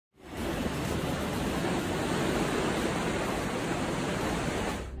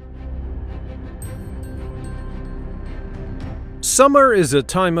Summer is a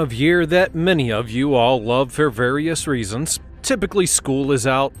time of year that many of you all love for various reasons. Typically, school is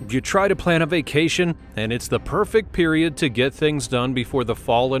out, you try to plan a vacation, and it's the perfect period to get things done before the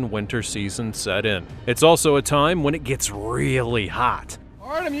fall and winter season set in. It's also a time when it gets really hot.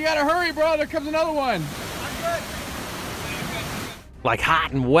 Artem, you gotta hurry, bro. There comes another one. Like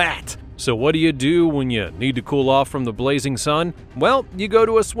hot and wet. So what do you do when you need to cool off from the blazing sun? Well, you go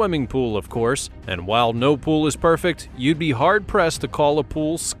to a swimming pool, of course. And while no pool is perfect, you'd be hard-pressed to call a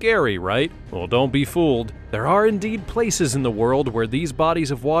pool scary, right? Well, don't be fooled. There are indeed places in the world where these bodies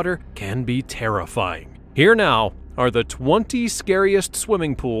of water can be terrifying. Here now are the 20 scariest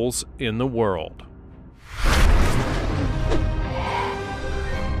swimming pools in the world.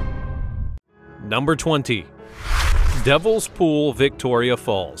 Number 20. Devil's Pool, Victoria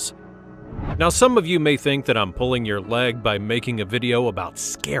Falls. Now, some of you may think that I'm pulling your leg by making a video about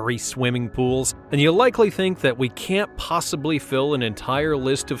scary swimming pools, and you likely think that we can't possibly fill an entire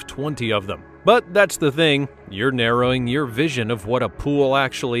list of 20 of them. But that's the thing, you're narrowing your vision of what a pool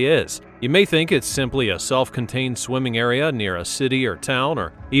actually is. You may think it's simply a self-contained swimming area near a city or town,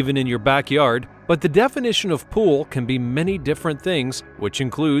 or even in your backyard, but the definition of pool can be many different things, which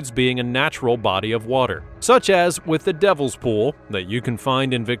includes being a natural body of water, such as with the Devil's Pool that you can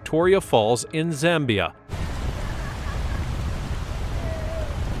find in Victoria Falls in Zambia.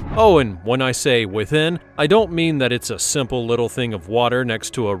 Oh, and when I say within, I don't mean that it's a simple little thing of water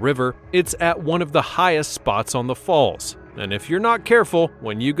next to a river. It's at one of the highest spots on the falls. And if you're not careful,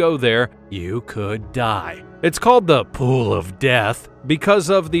 when you go there, you could die. It's called the Pool of Death because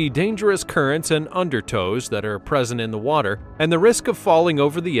of the dangerous currents and undertows that are present in the water and the risk of falling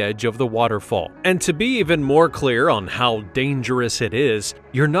over the edge of the waterfall. And to be even more clear on how dangerous it is,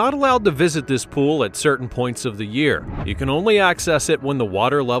 you're not allowed to visit this pool at certain points of the year. You can only access it when the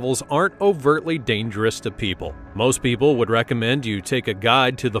water levels aren't overtly dangerous to people. Most people would recommend you take a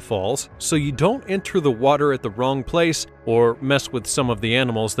guide to the falls so you don't enter the water at the wrong place or mess with some of the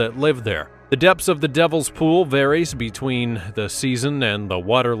animals that live there. The depths of the Devil's Pool varies between the season and the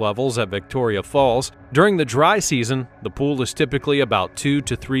water levels at Victoria Falls. During the dry season, the pool is typically about 2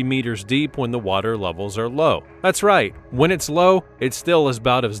 to 3 meters deep when the water levels are low. That's right, when it's low, it's still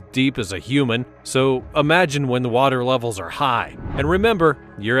about as deep as a human, so imagine when the water levels are high. And remember,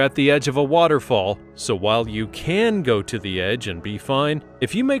 you're at the edge of a waterfall, so while you can go to the edge and be fine,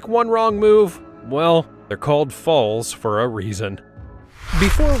 if you make one wrong move, well, they're called falls for a reason.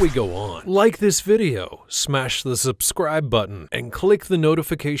 Before we go on, like this video, smash the subscribe button, and click the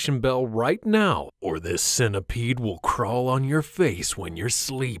notification bell right now, or this centipede will crawl on your face when you're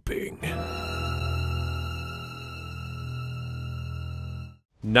sleeping.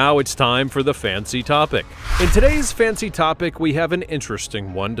 Now it's time for the fancy topic. In today's fancy topic, we have an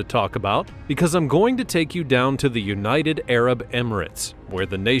interesting one to talk about because I'm going to take you down to the United Arab Emirates, where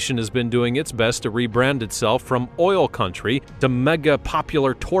the nation has been doing its best to rebrand itself from oil country to mega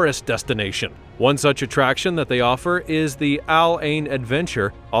popular tourist destination. One such attraction that they offer is the Al Ain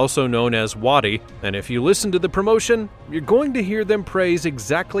Adventure, also known as Wadi, and if you listen to the promotion, you're going to hear them praise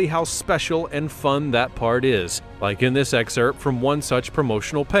exactly how special and fun that part is, like in this excerpt from one such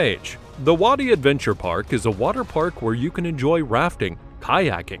promotional page. The Wadi Adventure Park is a water park where you can enjoy rafting,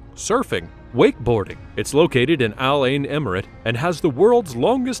 kayaking, surfing, wakeboarding. It's located in Al Ain Emirate and has the world's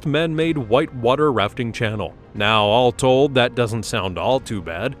longest man-made whitewater rafting channel. Now, all told, that doesn't sound all too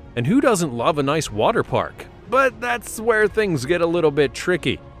bad, and who doesn't love a nice water park? But that's where things get a little bit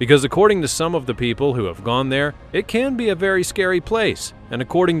tricky, because according to some of the people who have gone there, it can be a very scary place. And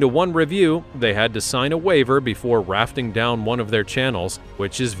according to one review, they had to sign a waiver before rafting down one of their channels,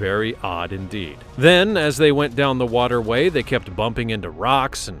 which is very odd indeed. Then, as they went down the waterway, they kept bumping into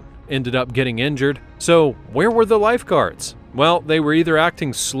rocks and ended up getting injured. So where were the lifeguards? Well, they were either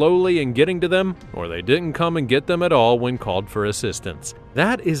acting slowly and getting to them, or they didn't come and get them at all when called for assistance.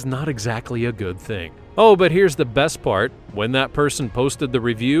 That is not exactly a good thing. Oh, but here's the best part. When that person posted the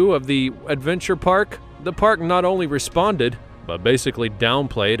review of the adventure park, the park not only responded, but basically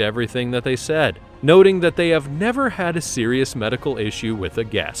downplayed everything that they said, noting that they have never had a serious medical issue with a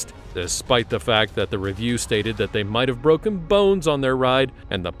guest, despite the fact that the review stated that they might have broken bones on their ride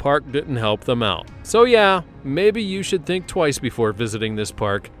and the park didn't help them out. So yeah, maybe you should think twice before visiting this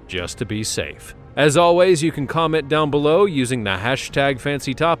park just to be safe. As always, you can comment down below using the hashtag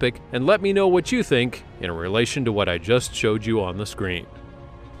FancyTopic and let me know what you think in relation to what I just showed you on the screen.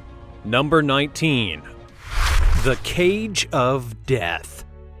 Number 19. The Cage of Death.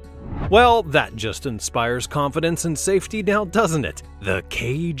 Well, that just inspires confidence and safety now, doesn't it? The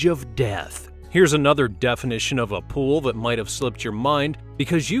Cage of Death. Here's another definition of a pool that might have slipped your mind,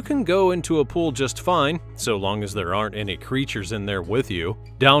 because you can go into a pool just fine, so long as there aren't any creatures in there with you.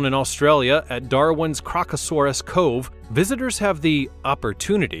 Down in Australia, at Darwin's Crocosaurus Cove, visitors have the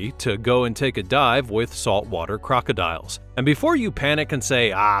opportunity to go and take a dive with saltwater crocodiles. And before you panic and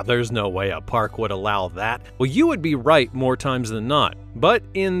say, there's no way a park would allow that, well, you would be right more times than not. But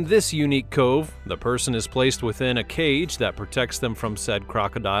in this unique cove, the person is placed within a cage that protects them from said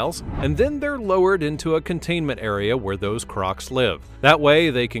crocodiles, and then they're lowered into a containment area where those crocs live. That way,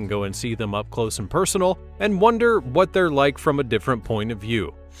 they can go and see them up close and personal and wonder what they're like from a different point of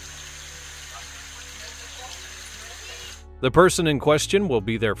view. The person in question will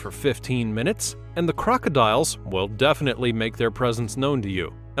be there for 15 minutes, and the crocodiles will definitely make their presence known to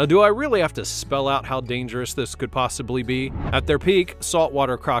you. Now, do I really have to spell out how dangerous this could possibly be? At their peak,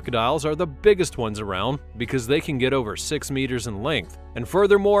 saltwater crocodiles are the biggest ones around because they can get over 6 meters in length. And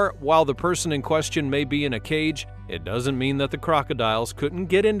furthermore, while the person in question may be in a cage, it doesn't mean that the crocodiles couldn't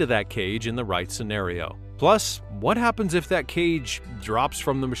get into that cage in the right scenario. Plus, what happens if that cage drops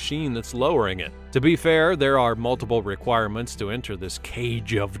from the machine that's lowering it? To be fair, there are multiple requirements to enter this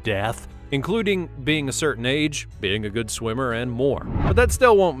cage of death, including being a certain age, being a good swimmer, and more. But that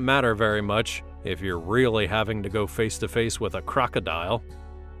still won't matter very much if you're really having to go face to face with a crocodile.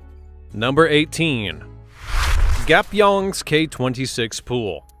 Number 18. Gapyong's K26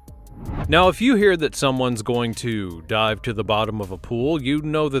 Pool. Now, if you hear that someone's going to dive to the bottom of a pool, you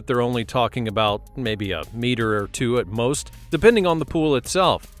know that they're only talking about maybe a meter or two at most, depending on the pool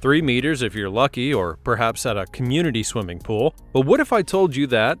itself. 3 meters if you're lucky, or perhaps at a community swimming pool. But what if I told you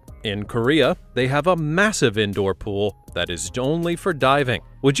that, in Korea, they have a massive indoor pool that is only for diving?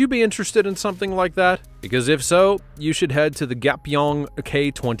 Would you be interested in something like that? Because if so, you should head to the Gapyong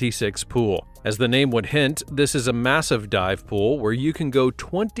K26 pool. As the name would hint, this is a massive dive pool where you can go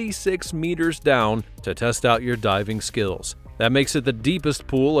 26 meters down to test out your diving skills. That makes it the deepest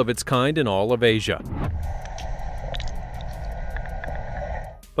pool of its kind in all of Asia.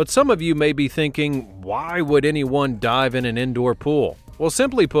 But some of you may be thinking, why would anyone dive in an indoor pool? Well,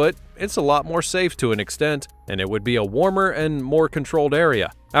 simply put, it's a lot more safe to an extent, and it would be a warmer and more controlled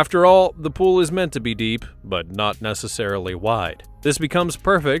area. After all, the pool is meant to be deep, but not necessarily wide. This becomes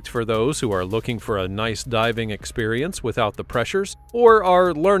perfect for those who are looking for a nice diving experience without the pressures, or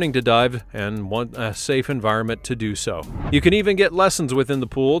are learning to dive and want a safe environment to do so. You can even get lessons within the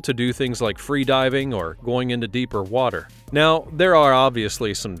pool to do things like free diving or going into deeper water. Now, there are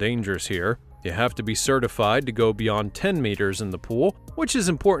obviously some dangers here. You have to be certified to go beyond 10 meters in the pool, which is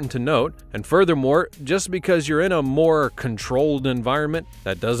important to note. And furthermore, just because you're in a more controlled environment,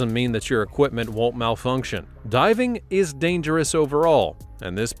 that doesn't mean that your equipment won't malfunction. Diving is dangerous overall,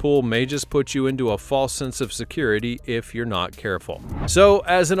 and this pool may just put you into a false sense of security if you're not careful. So,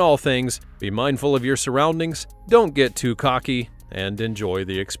 as in all things, be mindful of your surroundings, don't get too cocky, and enjoy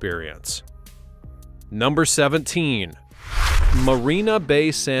the experience. Number 17. Marina Bay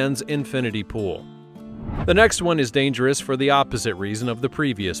Sands Infinity Pool. The next one is dangerous for the opposite reason of the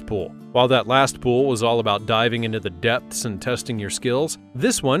previous pool. While that last pool was all about diving into the depths and testing your skills,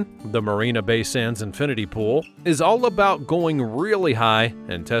 this one, the Marina Bay Sands Infinity Pool, is all about going really high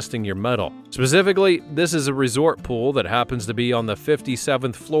and testing your mettle. Specifically, this is a resort pool that happens to be on the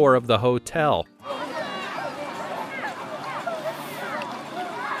 57th floor of the hotel.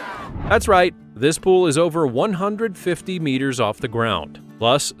 That's right, this pool is over 150 meters off the ground.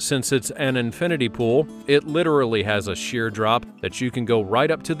 Plus, since it's an infinity pool, it literally has a sheer drop that you can go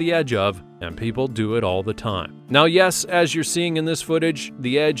right up to the edge of, and people do it all the time. Now yes, as you're seeing in this footage,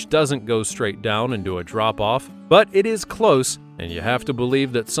 the edge doesn't go straight down and do a drop-off, but it is close, and you have to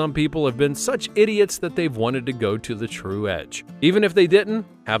believe that some people have been such idiots that they've wanted to go to the true edge. Even if they didn't,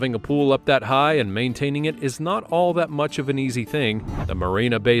 having a pool up that high and maintaining it is not all that much of an easy thing. The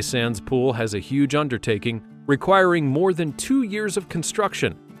Marina Bay Sands pool has a huge undertaking, requiring more than 2 years of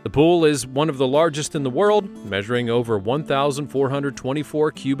construction. The pool is one of the largest in the world, measuring over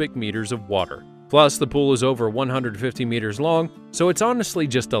 1,424 cubic meters of water. Plus, the pool is over 150 meters long, so it's honestly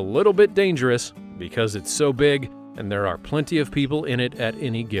just a little bit dangerous because it's so big and there are plenty of people in it at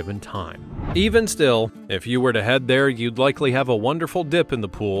any given time. Even still, if you were to head there, you'd likely have a wonderful dip in the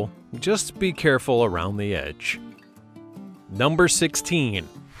pool. Just be careful around the edge. Number 16.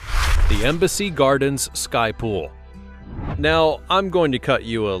 The Embassy Gardens Sky Pool. Now, I'm going to cut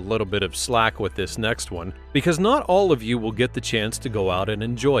you a little bit of slack with this next one, because not all of you will get the chance to go out and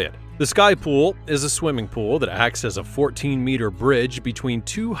enjoy it. The Sky Pool is a swimming pool that acts as a 14-meter bridge between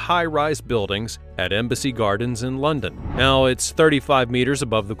two high-rise buildings at Embassy Gardens in London. Now, it's 35 meters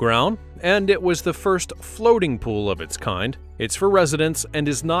above the ground, and it was the first floating pool of its kind. It's for residents and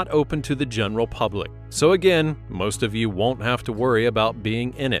is not open to the general public. So again, most of you won't have to worry about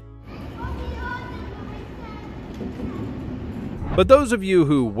being in it. But those of you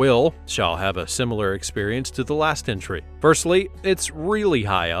who will shall have a similar experience to the last entry. Firstly, it's really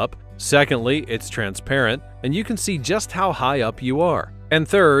high up. Secondly, it's transparent, and you can see just how high up you are. And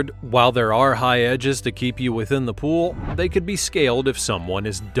third, while there are high edges to keep you within the pool, they could be scaled if someone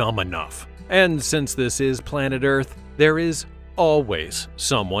is dumb enough. And since this is planet Earth, there is always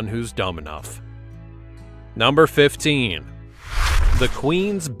someone who's dumb enough. Number 15. The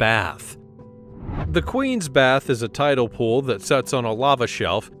Queen's Bath. The Queen's Bath is a tidal pool that sits on a lava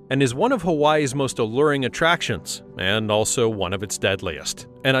shelf and is one of Hawaii's most alluring attractions, and also one of its deadliest.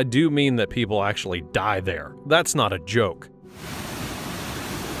 And I do mean that people actually die there. That's not a joke.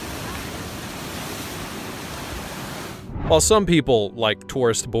 While some people, like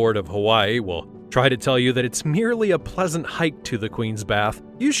Tourist Board of Hawaii, will try to tell you that it's merely a pleasant hike to the Queen's Bath,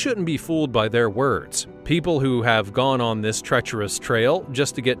 you shouldn't be fooled by their words. People who have gone on this treacherous trail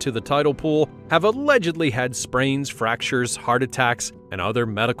just to get to the tidal pool have allegedly had sprains, fractures, heart attacks, and other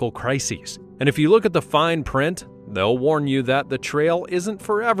medical crises. And if you look at the fine print, they'll warn you that the trail isn't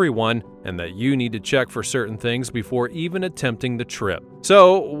for everyone and that you need to check for certain things before even attempting the trip.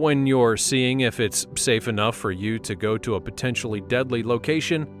 So, when you're seeing if it's safe enough for you to go to a potentially deadly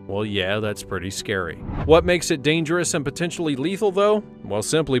location, well, yeah, that's pretty scary. What makes it dangerous and potentially lethal, though? Well,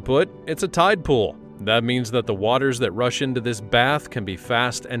 simply put, it's a tide pool. That means that the waters that rush into this bath can be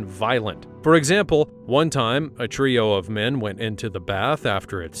fast and violent. For example, one time, a trio of men went into the bath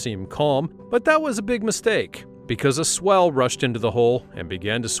after it seemed calm, but that was a big mistake, because a swell rushed into the hole and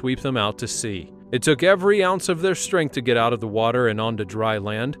began to sweep them out to sea. It took every ounce of their strength to get out of the water and onto dry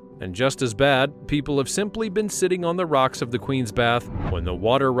land, and just as bad, people have simply been sitting on the rocks of the Queen's Bath when the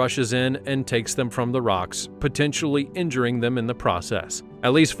water rushes in and takes them from the rocks, potentially injuring them in the process.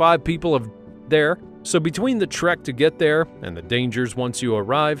 At least 5 people have there, so between the trek to get there and the dangers once you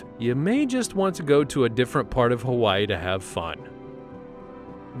arrive, you may just want to go to a different part of Hawaii to have fun.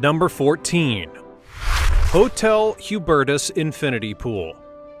 Number 14. Hotel Hubertus Infinity Pool.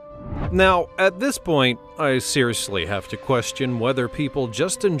 Now, at this point, I seriously have to question whether people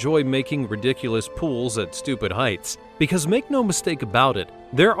just enjoy making ridiculous pools at stupid heights. Because make no mistake about it,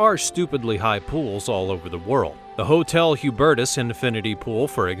 there are stupidly high pools all over the world. The Hotel Hubertus Infinity Pool,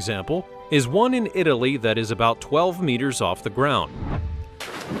 for example, is one in Italy that is about 12 meters off the ground.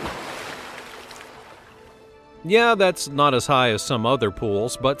 Yeah, that's not as high as some other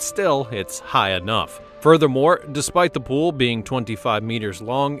pools, but still, it's high enough. Furthermore, despite the pool being 25 meters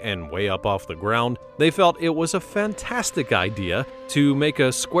long and way up off the ground, they felt it was a fantastic idea to make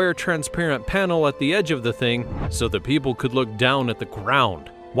a square transparent panel at the edge of the thing so that people could look down at the ground.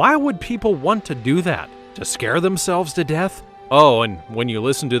 Why would people want to do that? To scare themselves to death? Oh, and when you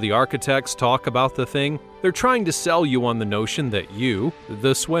listen to the architects talk about the thing, they're trying to sell you on the notion that you,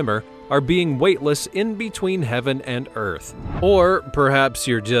 the swimmer, are being weightless in between heaven and earth. Or perhaps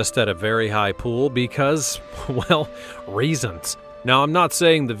you're just at a very high pool because, well, reasons. Now, I'm not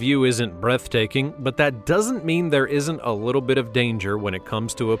saying the view isn't breathtaking, but that doesn't mean there isn't a little bit of danger when it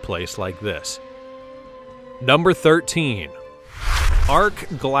comes to a place like this. Number 13. Arc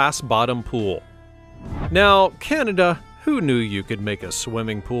Glass Bottom Pool. Now, Canada, who knew you could make a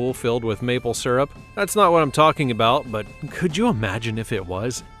swimming pool filled with maple syrup? That's not what I'm talking about, but could you imagine if it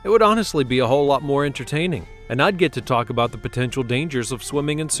was? It would honestly be a whole lot more entertaining, and I'd get to talk about the potential dangers of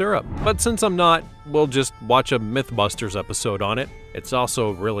swimming in syrup. But since I'm not, we'll just watch a Mythbusters episode on it. It's also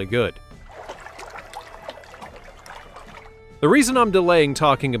really good. The reason I'm delaying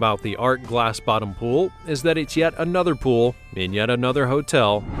talking about the Arc Glass Bottom Pool is that it's yet another pool in yet another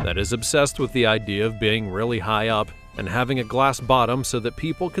hotel that is obsessed with the idea of being really high up and having a glass bottom so that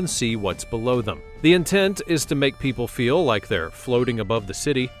people can see what's below them. The intent is to make people feel like they're floating above the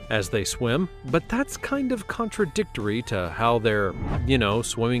city as they swim, but that's kind of contradictory to how they're,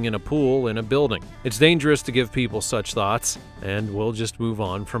 swimming in a pool in a building. It's dangerous to give people such thoughts, and we'll just move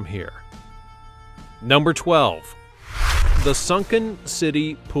on from here. Number 12. The Sunken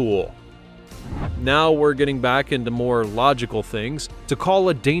City Pool. Now we're getting back into more logical things to call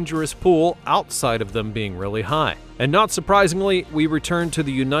a dangerous pool outside of them being really high. And not surprisingly, we return to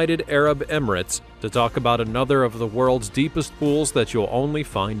the United Arab Emirates to talk about another of the world's deepest pools that you'll only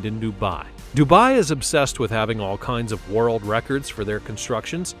find in Dubai. Dubai is obsessed with having all kinds of world records for their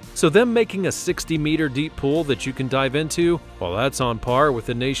constructions, so them making a 60-meter deep pool that you can dive into, well, that's on par with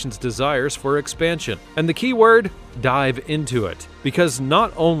the nation's desires for expansion. And the key word? Dive into it. Because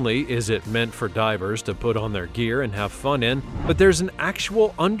not only is it meant for divers to put on their gear and have fun in, but there's an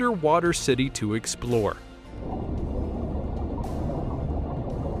actual underwater city to explore.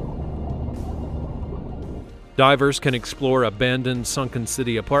 Divers can explore abandoned sunken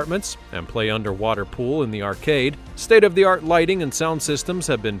city apartments and play underwater pool in the arcade. State-of-the-art lighting and sound systems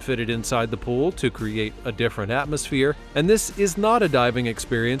have been fitted inside the pool to create a different atmosphere, and this is not a diving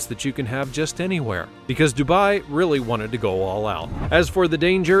experience that you can have just anywhere, because Dubai really wanted to go all out. As for the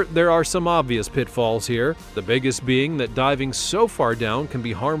danger, there are some obvious pitfalls here, the biggest being that diving so far down can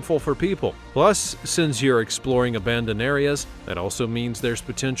be harmful for people. Plus, since you're exploring abandoned areas, that also means there's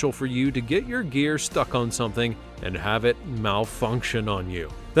potential for you to get your gear stuck on something and have it malfunction on you.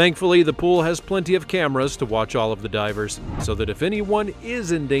 Thankfully, the pool has plenty of cameras to watch all of the divers, so that if anyone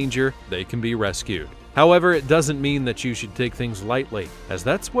is in danger, they can be rescued. However, it doesn't mean that you should take things lightly, as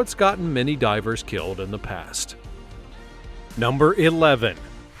that's what's gotten many divers killed in the past. Number 11.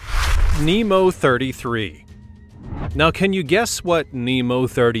 Nemo 33. Now, can you guess what Nemo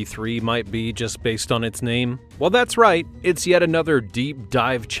 33 might be just based on its name? Well, that's right, it's yet another deep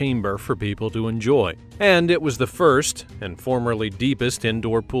dive chamber for people to enjoy. And it was the first, and formerly deepest,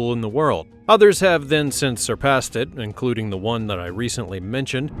 indoor pool in the world. Others have then since surpassed it, including the one that I recently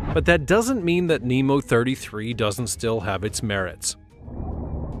mentioned, but that doesn't mean that Nemo 33 doesn't still have its merits.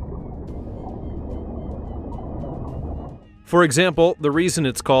 For example, the reason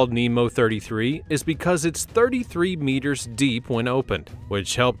it's called Nemo 33 is because it's 33 meters deep when opened,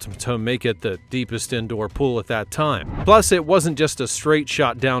 which helped to make it the deepest indoor pool at that time. Plus, it wasn't just a straight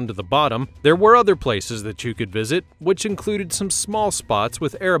shot down to the bottom. There were other places that you could visit, which included some small spots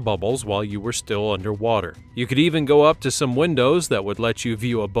with air bubbles while you were still underwater. You could even go up to some windows that would let you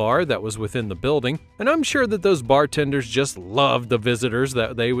view a bar that was within the building, and I'm sure that those bartenders just loved the visitors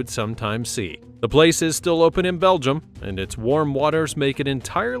that they would sometimes see. The place is still open in Belgium, and its warm waters make it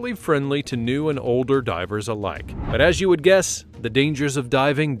entirely friendly to new and older divers alike. But as you would guess, the dangers of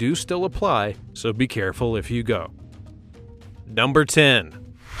diving do still apply, so be careful if you go. Number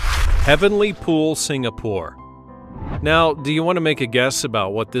 10. Heavenly Pool, Singapore. Now, do you want to make a guess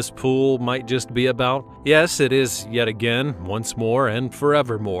about what this pool might just be about? Yes, it is yet again, once more and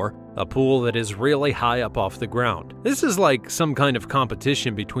forevermore, a pool that is really high up off the ground. This is like some kind of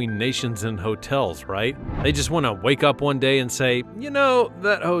competition between nations and hotels, right? They just want to wake up one day and say, you know,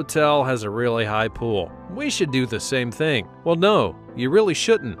 that hotel has a really high pool. We should do the same thing. Well, no, you really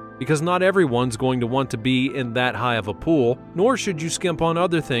shouldn't, because not everyone's going to want to be in that high of a pool, nor should you skimp on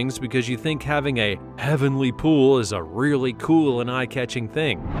other things because you think having a heavenly pool is a really cool and eye-catching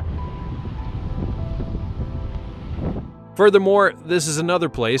thing. Furthermore, this is another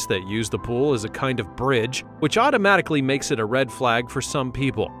place that used the pool as a kind of bridge, which automatically makes it a red flag for some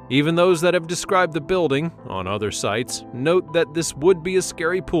people. Even those that have described the building on other sites note that this would be a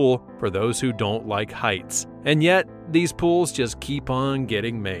scary pool for those who don't like heights. And yet, these pools just keep on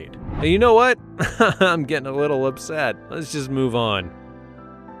getting made. And you know what? I'm getting a little upset. Let's just move on.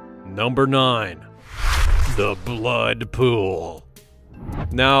 Number 9. The Blood Pool.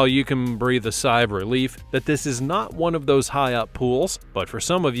 Now, you can breathe a sigh of relief that this is not one of those high-up pools, but for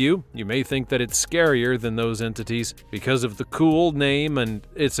some of you, you may think that it's scarier than those entities because of the cool name and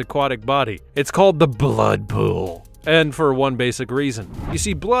its aquatic body. It's called the Blood Pool. And for one basic reason. You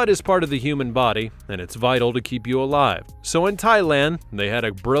see, blood is part of the human body, and it's vital to keep you alive. So in Thailand, they had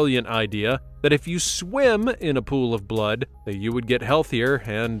a brilliant idea that if you swim in a pool of blood, that you would get healthier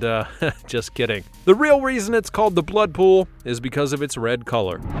and, just kidding. The real reason it's called the blood pool is because of its red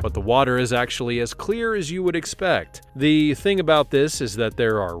color, but the water is actually as clear as you would expect. The thing about this is that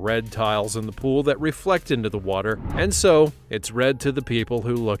there are red tiles in the pool that reflect into the water, and so it's red to the people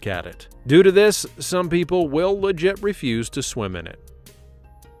who look at it. Due to this, some people will legit refuse to swim in it.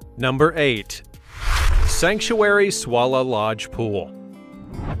 Number 8. Sanctuary Swala Lodge Pool.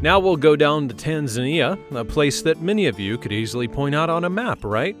 Now we'll go down to Tanzania, a place that many of you could easily point out on a map,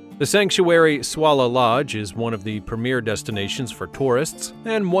 right? The Sanctuary Swala Lodge is one of the premier destinations for tourists,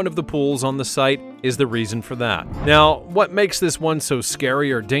 and one of the pools on the site is the reason for that. Now, what makes this one so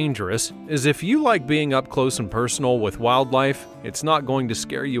scary or dangerous is if you like being up close and personal with wildlife, it's not going to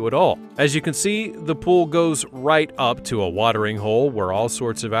scare you at all. As you can see, the pool goes right up to a watering hole where all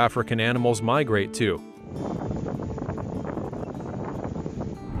sorts of African animals migrate to.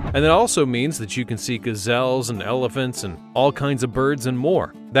 And it also means that you can see gazelles and elephants and all kinds of birds and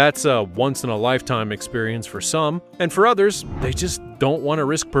more. That's a once-in-a-lifetime experience for some, and for others, they just don't want to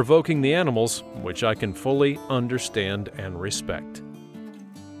risk provoking the animals, which I can fully understand and respect.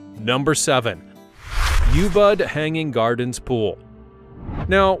 Number 7. U-Bud Hanging Gardens Pool.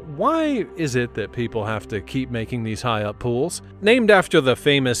 Now, why is it that people have to keep making these high-up pools? Named after the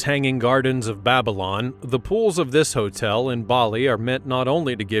famous Hanging Gardens of Babylon, the pools of this hotel in Bali are meant not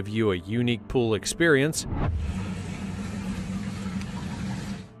only to give you a unique pool experience,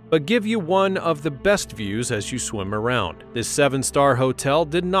 but give you one of the best views as you swim around. This 7-star hotel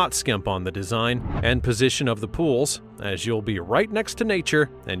did not skimp on the design and position of the pools, as you'll be right next to nature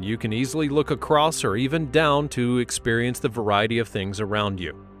and you can easily look across or even down to experience the variety of things around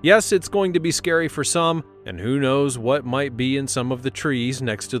you. Yes, it's going to be scary for some, and who knows what might be in some of the trees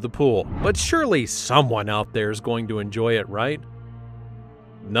next to the pool, but surely someone out there is going to enjoy it, right?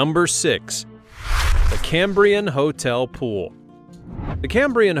 Number 6. The Cambrian Hotel Pool. The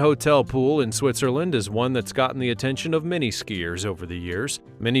Cambrian Hotel Pool in Switzerland is one that's gotten the attention of many skiers over the years.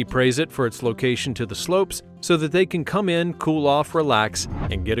 Many praise it for its location to the slopes so that they can come in, cool off, relax,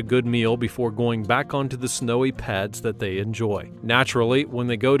 and get a good meal before going back onto the snowy pads that they enjoy. Naturally, when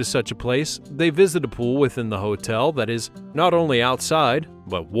they go to such a place, they visit a pool within the hotel that is not only outside,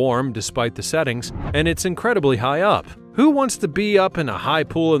 but warm despite the settings, and it's incredibly high up. Who wants to be up in a high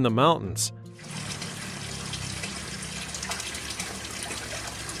pool in the mountains?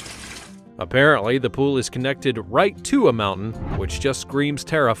 Apparently, the pool is connected right to a mountain, which just screams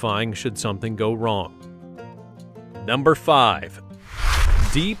terrifying should something go wrong. Number 5.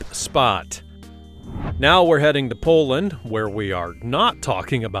 Deep Spot. Now we're heading to Poland, where we are not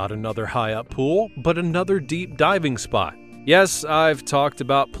talking about another high-up pool, but another deep diving spot. Yes, I've talked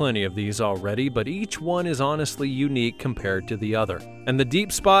about plenty of these already, but each one is honestly unique compared to the other, and the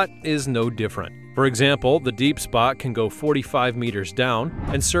Deep Spot is no different. For example, the Deep Spot can go 45 meters down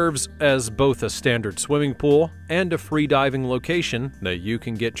and serves as both a standard swimming pool and a free diving location that you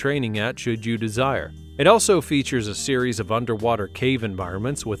can get training at should you desire. It also features a series of underwater cave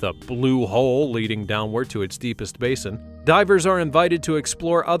environments with a blue hole leading downward to its deepest basin. Divers are invited to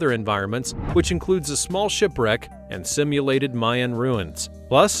explore other environments, which includes a small shipwreck and simulated Mayan ruins.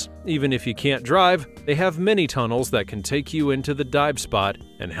 Plus, even if you can't drive, they have many tunnels that can take you into the dive spot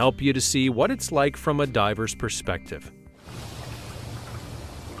and help you to see what it's like from a diver's perspective.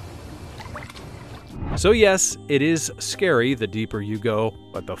 So yes, it is scary the deeper you go,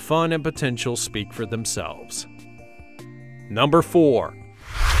 but the fun and potential speak for themselves. Number 4.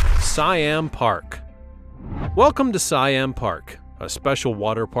 Siam Park. Welcome to Siam Park, a special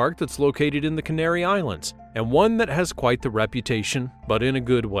water park that's located in the Canary Islands, and one that has quite the reputation, but in a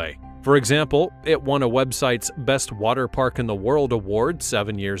good way. For example, it won a website's Best Water Park in the World award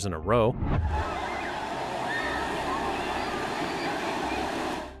 7 years in a row.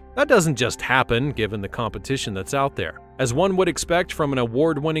 That doesn't just happen given the competition that's out there. As one would expect from an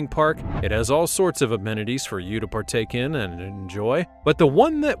award-winning park, it has all sorts of amenities for you to partake in and enjoy. But the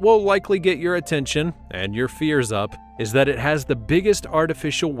one that will likely get your attention and your fears up is that it has the biggest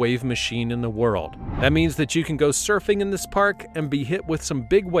artificial wave machine in the world. That means that you can go surfing in this park and be hit with some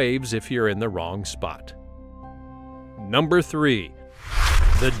big waves if you're in the wrong spot. Number 3.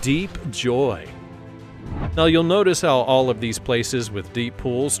 The Deep Joy. Now you'll notice how all of these places with deep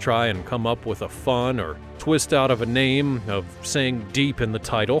pools try and come up with a fun or twist out of a name of saying deep in the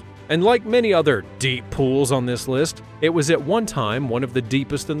title. And like many other deep pools on this list, it was at one time one of the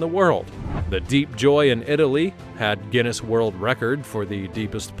deepest in the world. The Deep Joy in Italy had Guinness World Record for the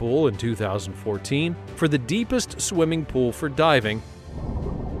deepest pool in 2014 for the deepest swimming pool for diving,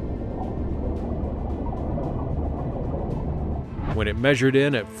 when it measured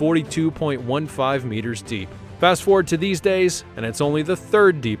in at 42.15 meters deep. Fast forward to these days, and it's only the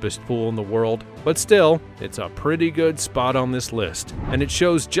 3rd deepest pool in the world, but still, it's a pretty good spot on this list, and it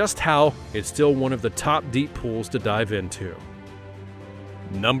shows just how it's still one of the top deep pools to dive into.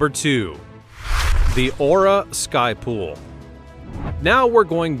 Number 2. The Aura Sky Pool. Now we're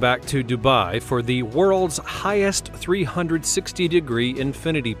going back to Dubai for the world's highest 360-degree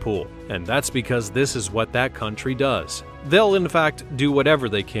infinity pool, and that's because this is what that country does. They'll in fact do whatever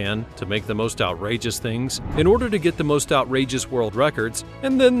they can to make the most outrageous things in order to get the most outrageous world records,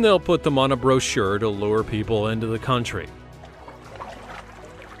 and then they'll put them on a brochure to lure people into the country.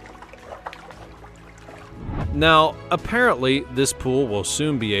 Now, apparently, this pool will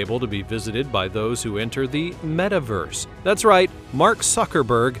soon be able to be visited by those who enter the metaverse. That's right, Mark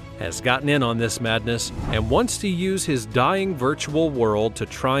Zuckerberg has gotten in on this madness and wants to use his dying virtual world to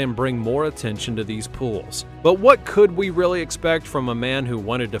try and bring more attention to these pools. But what could we really expect from a man who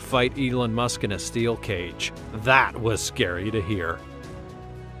wanted to fight Elon Musk in a steel cage? That was scary to hear.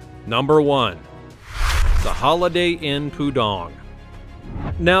 Number 1. The Holiday Inn Pudong.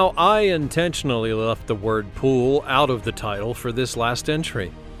 Now, I intentionally left the word pool out of the title for this last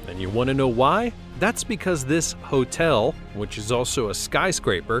entry. And you want to know why? That's because this hotel, which is also a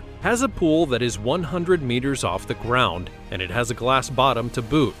skyscraper, has a pool that is 100 meters off the ground, and it has a glass bottom to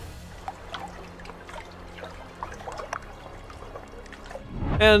boot.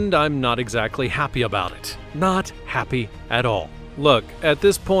 And I'm not exactly happy about it. Not happy at all. Look, at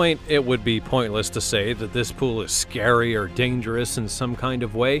this point, it would be pointless to say that this pool is scary or dangerous in some kind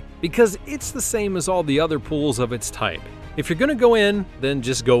of way, because it's the same as all the other pools of its type. If you're gonna go in, then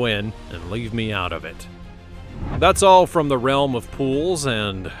just go in and leave me out of it. That's all from the realm of pools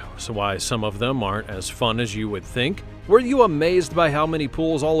and why some of them aren't as fun as you would think. Were you amazed by how many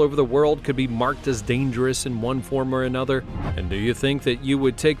pools all over the world could be marked as dangerous in one form or another? And do you think that you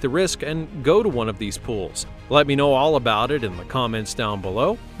would take the risk and go to one of these pools? Let me know all about it in the comments down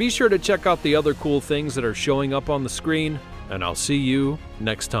below. Be sure to check out the other cool things that are showing up on the screen, and I'll see you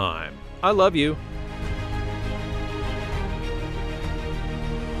next time. I love you.